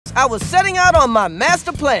months, I was setting out on my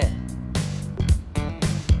master plan.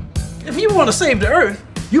 If you want to save the Earth,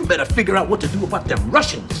 you better figure out what to do about them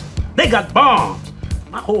Russians. They got bombs.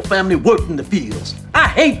 My whole family worked in the fields. I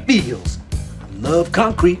hate fields. I love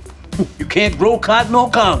concrete. You can't grow cotton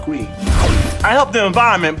on concrete. I help the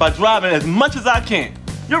environment by driving as much as I can.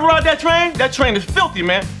 You ever ride that train? That train is filthy,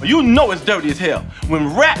 man. You know it's dirty as hell.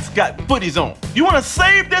 When rats got footies on. You want to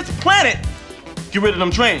save this planet? Get rid of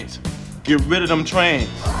them trains. Get rid of them trains.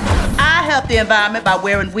 I help the environment by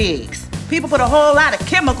wearing wigs. People put a whole lot of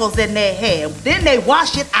chemicals in their hair. Then they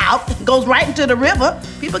wash it out. It goes right into the river.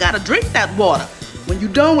 People gotta drink that water. When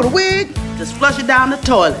you're done with a wig, just flush it down the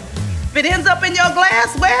toilet. If it ends up in your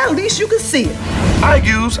glass, well, at least you can see it.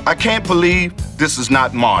 I can't believe this is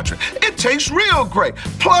not margarine. It tastes real great.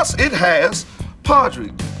 Plus, it has Padre,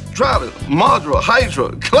 Drata, Madra,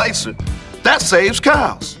 Hydra, Glacier. That saves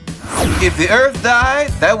cows. If the Earth died,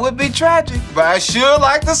 that would be tragic. But I sure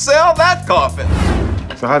like to sell that coffin.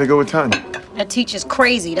 So how'd it go with Tanya? That teacher's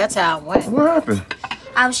crazy, that's how it went. What happened?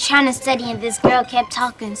 I was trying to study and this girl kept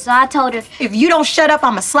talking, so I told her, If you don't shut up,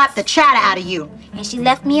 I'ma slap the chatter out of you. and she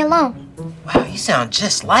left me alone. Wow, you sound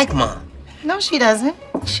just like Mom. No, she doesn't.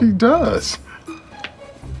 She does.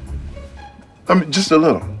 I mean, just a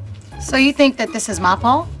little. So you think that this is my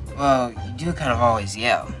fault? Well, you do kind of always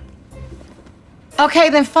yell. Okay,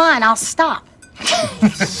 then fine, I'll stop.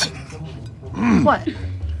 What?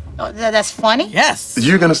 Oh, that's funny? Yes.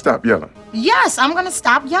 You're gonna stop yelling. Yes, I'm gonna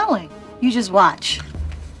stop yelling. You just watch.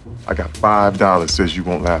 I got $5 says you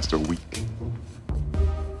won't last a week.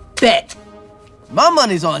 Bet. My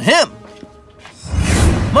money's on him.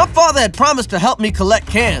 My father had promised to help me collect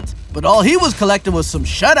cans, but all he was collecting was some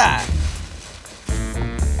shut-eye.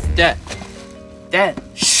 Dad.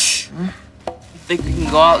 Shh. You think we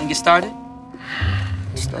can go out and get started?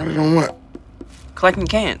 Started on what? Collecting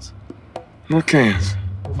cans. No cans.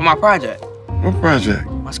 For my project. What project?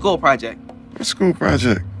 My school project. What school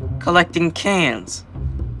project? Collecting cans.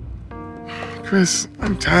 Chris,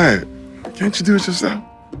 I'm tired. Can't you do it yourself?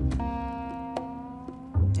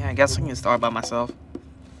 Yeah, I guess I can start by myself.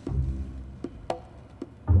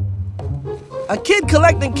 A kid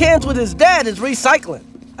collecting cans with his dad is recycling.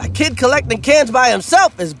 A kid collecting cans by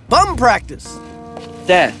himself is bum practice.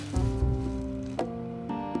 Dad.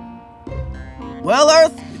 Well,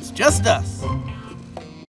 Earth, it's just us.